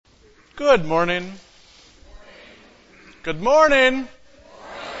Good morning. Good morning.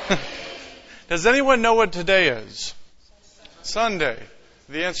 Does anyone know what today is? Sunday.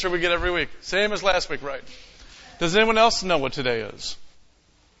 The answer we get every week. Same as last week, right? Does anyone else know what today is?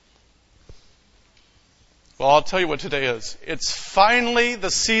 Well, I'll tell you what today is. It's finally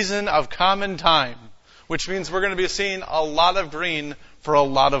the season of common time, which means we're going to be seeing a lot of green for a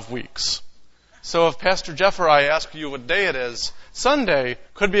lot of weeks. So if Pastor Jeff or I ask you what day it is, Sunday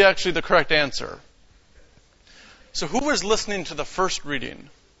could be actually the correct answer. So who was listening to the first reading?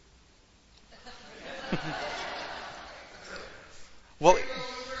 Well,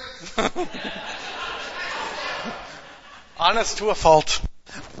 honest to a fault.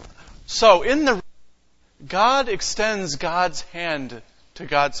 So God extends God's hand to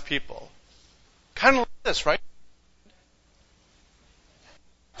God's people. Kind of like this, right?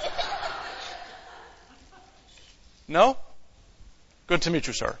 No? Good to meet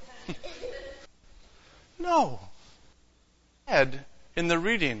you, sir. No. In the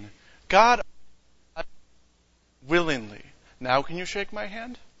reading, God willingly. Now can you shake my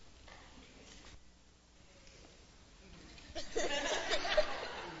hand?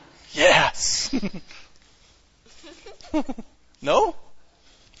 Yes. No?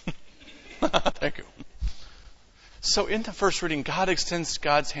 Thank you. So in the first reading, God extends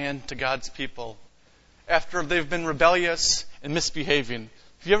God's hand to God's people after they've been rebellious and misbehaving.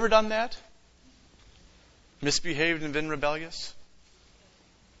 Have you ever done that? Misbehaved and been rebellious?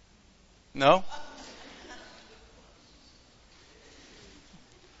 No?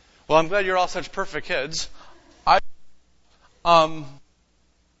 Well, I'm glad you're all such perfect kids. You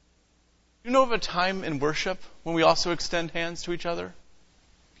know of a time in worship when we also extend hands to each other?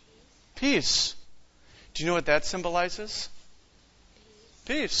 Peace. Do you know what that symbolizes?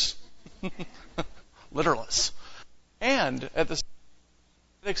 Peace. Literalist. And at the same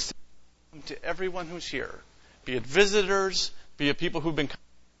time, extend to everyone who's here, be it visitors, be it people who've been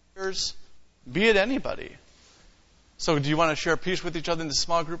years, be it anybody. So do you want to share peace with each other in the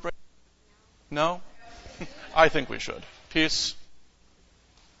small group right now? No? I think we should. Peace.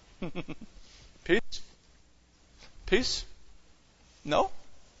 Peace? Peace? No?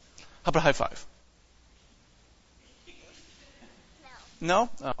 How about a high five? No?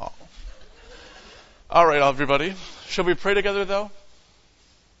 Oh. All right, everybody. Shall we pray together, though?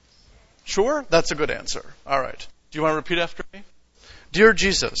 Sure? That's a good answer. All right. Do you want to repeat after me? Dear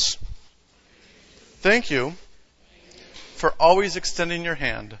Jesus, thank you for always extending your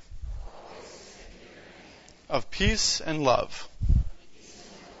hand of peace and love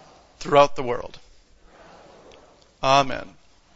throughout the world. Amen.